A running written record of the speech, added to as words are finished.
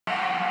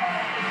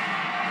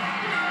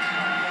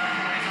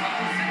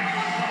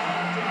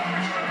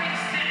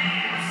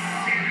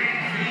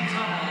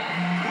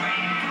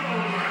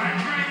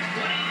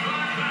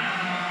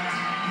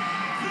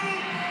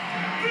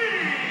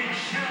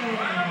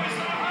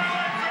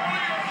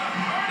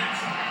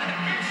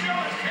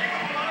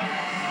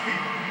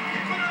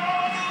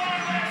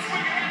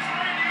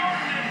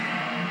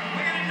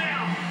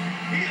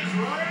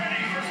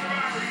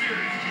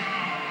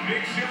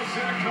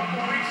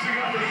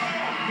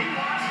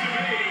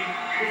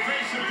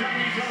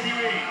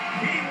WWE.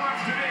 He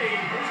wants to be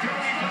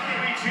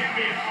WWE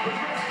champion. Who's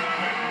going to stop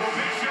it? Well,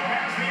 Big Show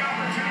has the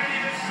opportunity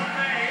this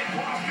Sunday in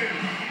Boston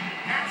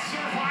at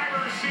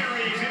Survivor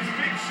Series. It's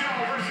Big Show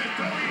versus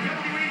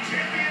WWE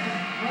champion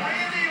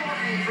Randy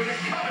Orton for the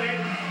coveted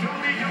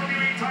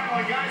WWE title.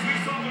 And guys, we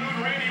saw the mood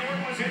Randy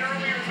Orton was in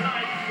earlier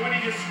tonight when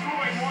he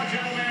destroyed Raw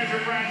General Manager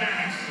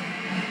Ryback.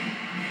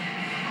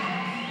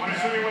 I want to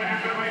show you what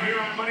happened right here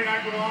on Monday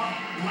Night Raw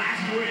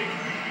last week.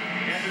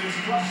 And the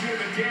destruction and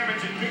the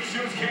damage that Big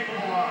Show's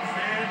capable of.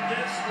 And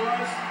this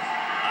was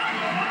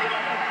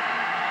unbelievable.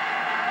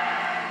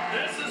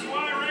 This is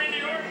why Randy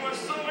Orton was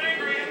so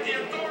angry at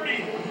the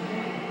Authority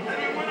that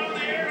we went on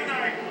the air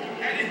tonight.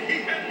 And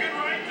he had good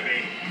right to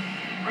be.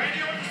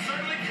 Randy Orton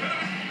certainly couldn't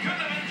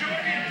have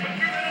enjoyed being put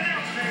through that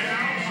announcement. And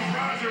I was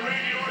surprised that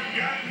Randy Orton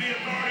got in the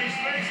Authority's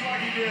face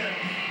like he did.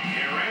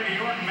 And Randy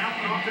Orton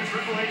mounting off the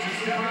Triple H and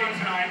Stephanie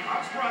tonight.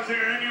 I'm surprised that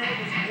Randy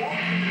Orton was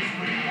walking this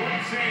week.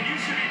 Orton saying, you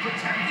should be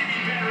protecting me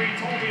better, he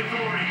told the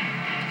Authority.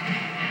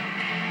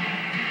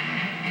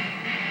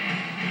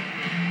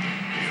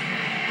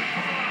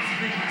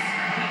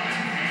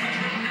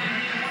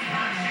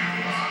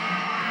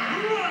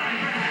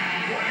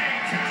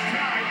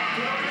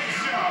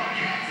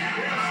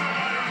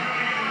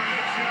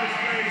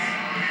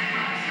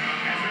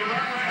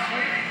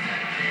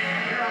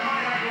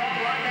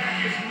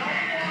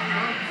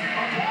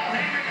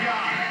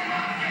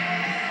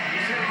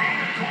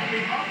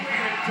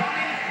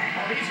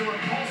 He's a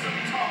repulsive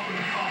tub of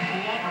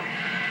blubber.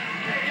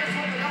 Hey, guess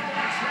what? The number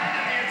one trend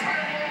in the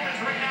entire world is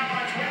right now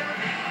on Twitter,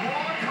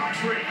 Raw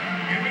Country.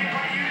 And we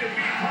invite you to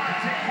be part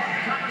of the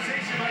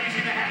conversation by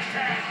using the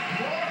hashtag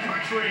Raw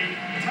Country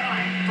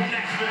tonight from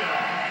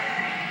Nashville.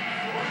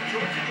 Or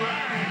Georgia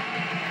Live.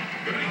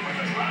 Going to be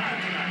with us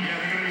live tonight. Yeah,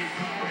 they're going to be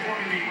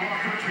performing the Raw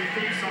Country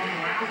theme song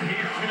around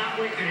here.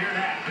 Cannot wait to hear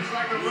that. It's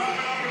like the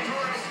Robin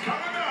Oratorials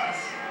coming to us.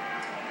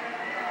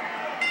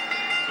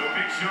 So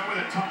Big Show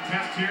with a tough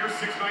test here, 6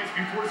 nights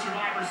before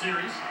Survivor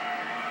Series.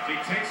 He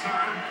takes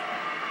on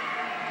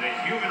the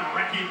human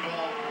wrecking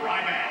ball,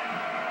 Ryback.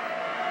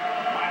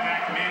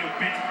 Ryback, the man who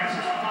bench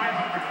presses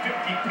 550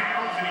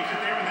 pounds, and he's in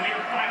there with a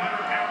near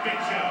 500-pound Big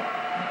Show.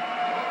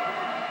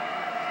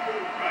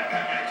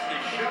 Ryback actually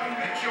shoving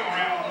Big Show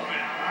around a little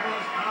bit. I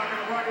was not going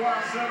to like what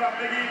I said about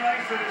Big E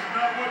Langston. It's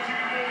not what you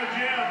can do in the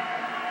gym.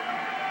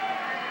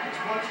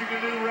 It's what you can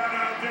do right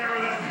out there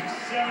with that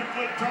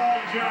 7-foot-tall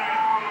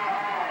giant.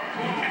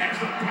 And that's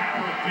the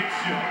power of Big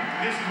Show.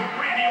 This is what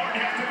Randy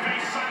Orton has to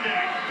face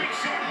Sunday. Big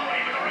Show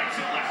loading with the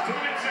rights and lefts to the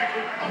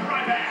midsection of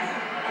Ryback.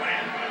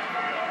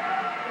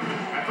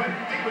 I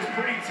think it was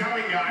pretty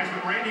telling, guys,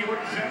 when Randy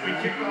Orton said we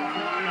kicked off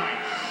Raw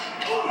tonight.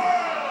 Oh!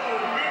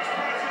 Mitch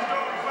presses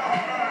over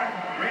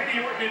Ryback.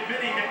 Randy Orton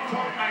admitting that,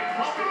 quote, I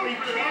probably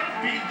can't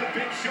beat the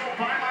Big Show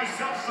by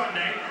myself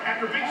Sunday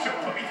after Big Show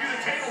put me through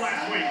the table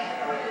last week.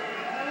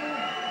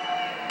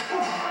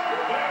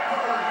 That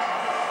hurt.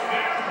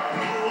 That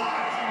hurt a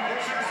lot.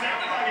 Sure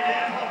sounded like it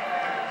did. Oh,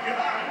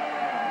 God.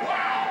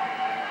 Wow.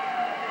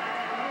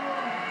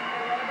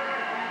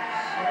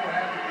 So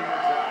happy he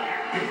was out.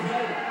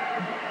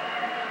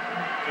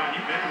 John,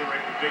 you've been in the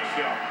ring with Big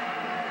Show.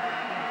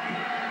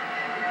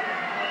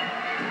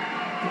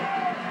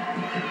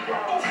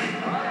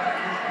 Ryback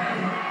has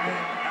never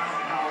been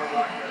outpowered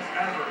like this,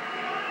 ever.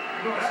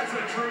 You know, that's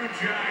a true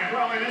giant.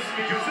 Well, and this is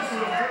because this is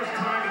the first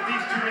time that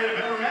these two men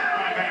have ever met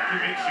Ryback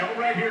and Big Show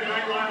right here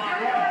tonight live on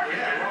Raw.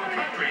 Yeah, Raw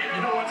Country. And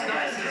you know what's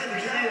nice is to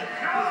see it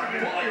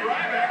bully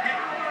Ryback.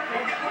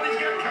 Look at what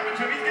he's got coming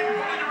to him. He's getting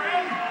bullied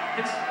around.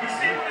 He's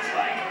seeing what it's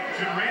like.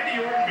 Should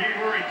Randy Orton be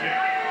worried, Dick?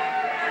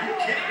 Are you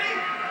kidding me?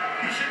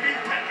 He should be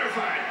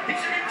petrified. He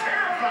should be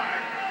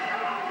terrified.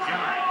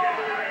 John.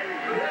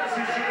 Yes,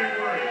 he should be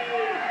worried.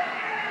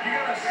 You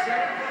got a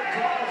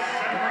 7-foot-tall,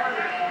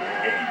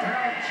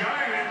 780-pound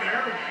giant in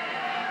there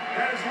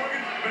that is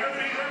looking better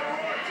than he's ever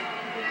looked.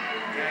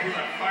 Yeah, he's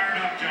a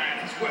fired-up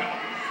giant as well.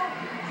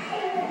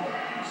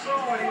 Saw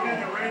what he did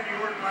to Randy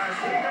Orton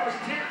last week. That was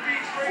 10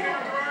 feet straight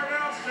into the right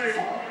down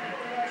stable.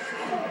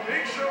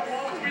 Big Show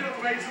wants to be the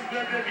face of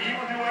WWE. He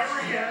will do whatever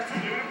he has to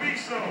do to be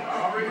so.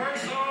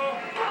 Reversal.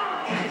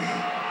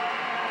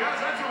 Guys,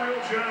 that's a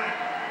real giant.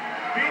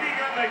 Beating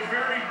up a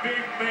very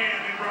big man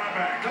in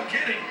Ryback. No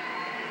kidding.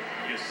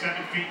 He's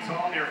 7 feet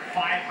tall, near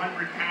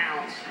 500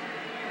 pounds.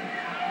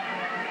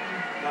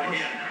 Not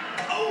again.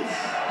 Oh!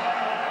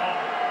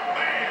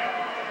 Man!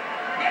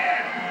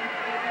 Man!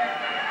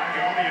 I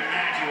can only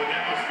imagine what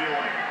that must feel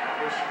like. I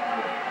wish you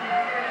could.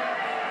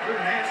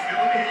 You're in Nashville.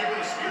 Let me hit you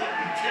with a skillet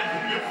and tip.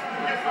 You'll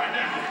find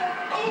out.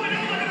 Oh, and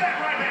look at that!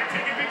 Ryback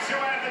taking Big Show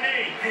out of the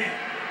knee. Man.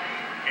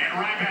 And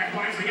Ryback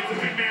wisely gets the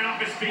big man off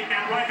his feet.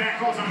 Now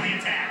Ryback goes on the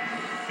attack.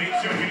 Big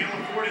Show can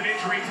look forward to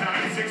injury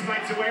tonight. 6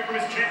 nights away from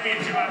his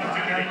championship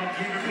opportunity.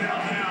 Keep him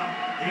down now.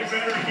 He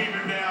better keep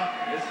him down.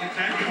 This is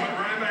exactly what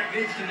Ryback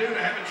needs to do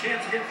to have a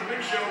chance against the Big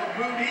Show.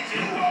 Move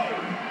easy.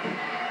 Whoa!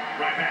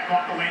 Ryback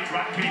off the leg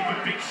drop. Can he put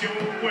Big Show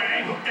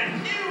away? Hooked that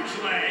huge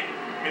leg.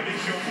 And Big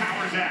Show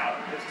powers out.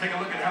 Let's take a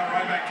look at how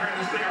Ryback turned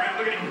this thing around.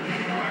 Look at him.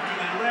 Go after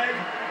the leg.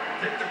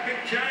 Take the big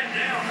giant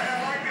down.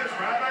 I like this.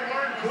 Ryback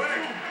learned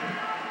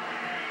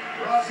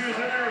thought he was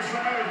in there with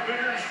somebody who's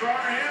bigger and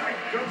stronger than him.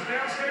 He goes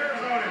downstairs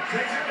on him,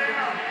 takes him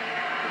down,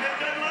 and then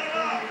doesn't let him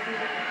up.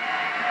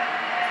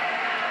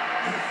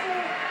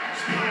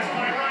 Splash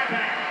by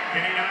Ryback.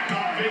 And he knocked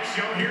off Big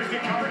Show. Here's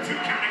the cover 2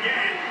 count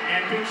again.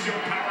 And Big Show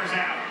powers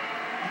out.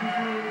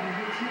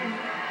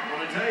 I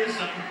want to tell you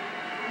something.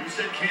 You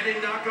said, can he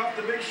knock off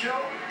the Big Show?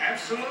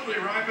 Absolutely.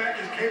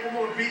 Ryback is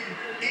capable of beating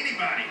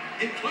anybody,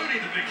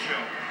 including the Big Show.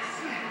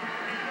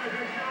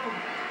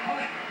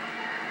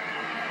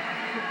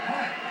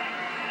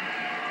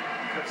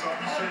 Cuts off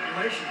the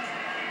circulation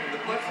and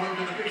the blood flow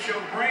to the Big Show's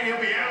brain. He'll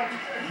be out.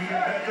 You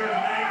can bet there's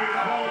an angry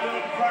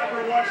hold-up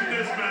fiber watching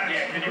this match.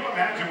 Yeah, can you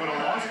imagine what a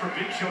loss for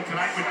Big Show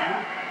tonight would do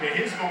to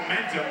his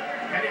momentum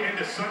heading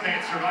into Sunday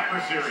at Survivor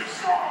Series?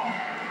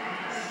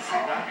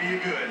 Would not be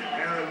good.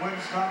 And it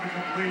wouldn't stop it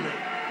completely.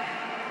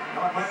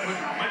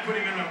 Might put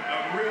him in a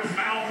real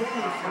foul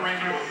mood for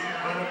Randy Orton.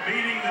 But a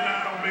beating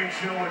tonight on Big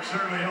Show would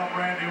certainly help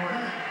Randy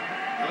Orton.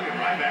 Look at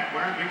Ryback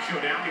wearing Big Show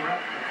down. The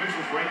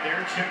officials right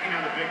there checking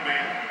on the big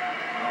man.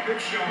 Big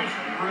Show is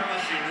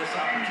relishing this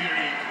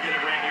opportunity to get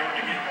at Randy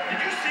Orton again. Did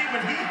you see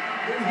when he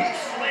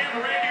slammed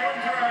Randy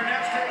Orton through our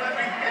announce table that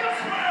week? He had a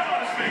smile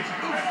on his face.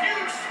 A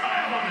huge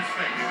smile on his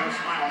face. There's no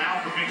smile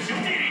now for Big Show.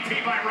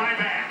 DDT by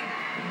Ryback.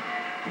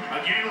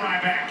 Again,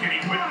 Ryback. Can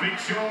he put Big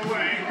Show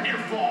away?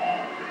 Near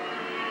fall.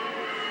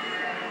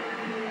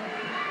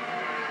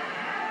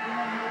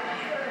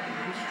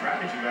 Good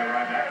strategy by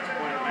Ryback at this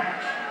point of the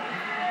match.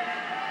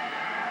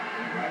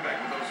 Ryback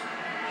with those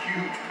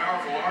huge,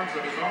 powerful arms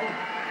of his own.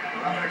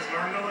 Ryback's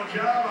learned on the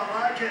job. I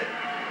like it.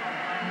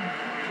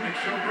 Big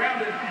Show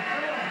grounded.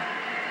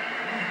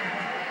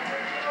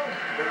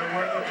 Better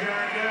wear the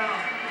giant down.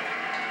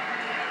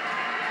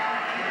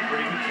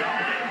 Pretty good job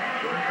of it.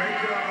 Doing a great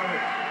job of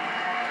it.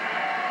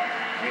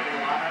 Taking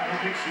a lot out of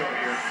the Big Show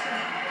here.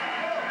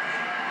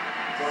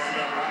 Talking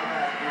about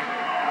Ryback being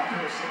out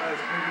there with somebody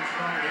that's big and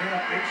strong than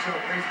him. Big Show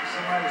facing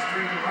somebody that's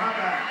strength than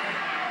Ryback.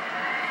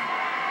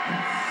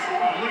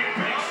 Oh, look at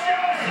Big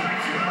Show.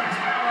 Too much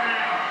power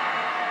now.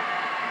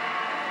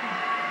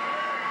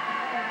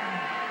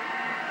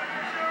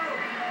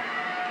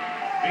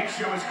 Big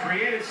Show has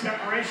created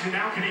separation.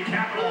 Now can he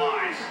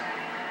capitalize?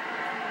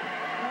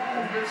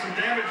 There's been some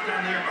damage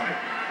done there by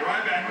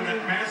Ryback with that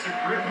massive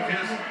grip of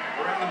his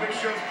around the Big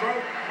Show's throat.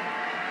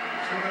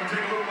 Still going to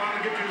take a little while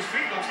to get to his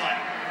feet, looks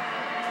like.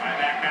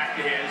 Ryback back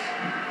to his.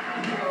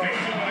 Big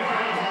Show with a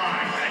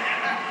clothesline.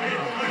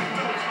 Look at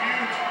those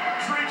huge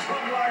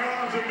tree-trunk-like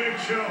arms of Big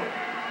Show.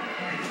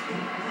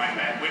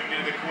 Ryback whipped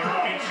into the corner.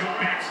 Big Show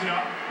backs it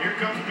up. Here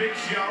comes Big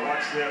Show.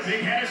 Watch this.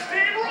 Big head of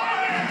steam.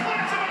 Ryback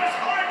puts him in his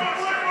heart.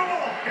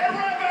 Unbelievable. And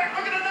Ryback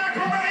looking to knock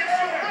him right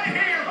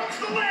here.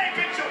 Hooks the leg.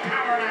 Big Show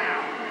power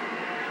now.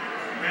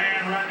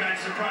 Man, Ryback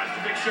surprised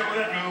the Big Show with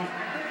that move.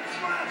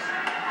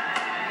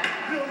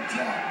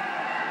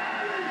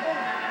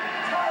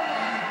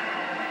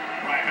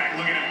 Ryback,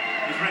 look at him.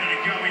 He's ready to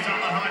go. He's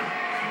on the hunt.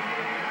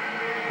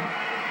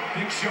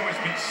 Big Show has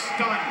been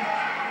stunned.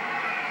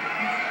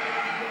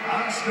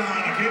 I'm stunned.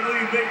 I can't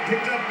believe Big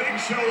picked up Big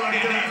Show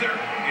like that. Either.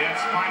 Yeah,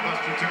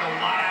 Spinebuster took a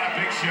lot out of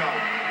Big Show.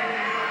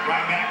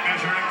 Ryback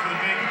measuring for the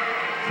big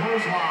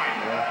clothesline.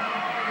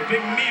 The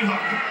big meat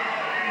hook.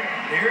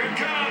 Here it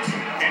comes.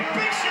 And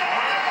Big Show.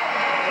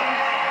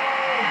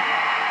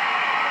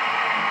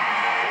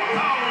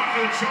 Oh, went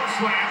for the choke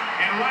slam.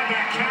 And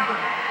Ryback countered.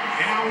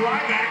 And now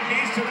Ryback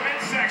knees to the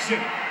midsection.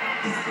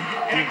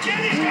 And again,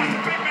 he's got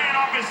the big man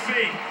off his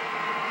feet.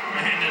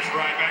 Man, this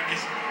Ryback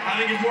is,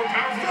 I think he's more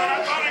powerful than I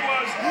thought he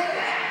was.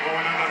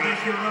 Going on I think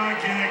you're right,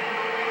 King.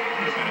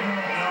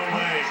 No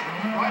way.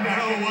 Ryback,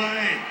 No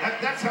way.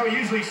 That's how he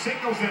usually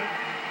signals that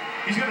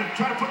he's going to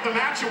try to put the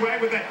match away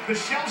with the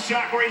shell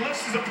shock where he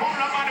lifts his opponent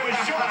up onto his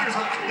shoulders.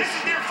 This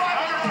is near 500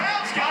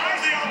 pounds, guys.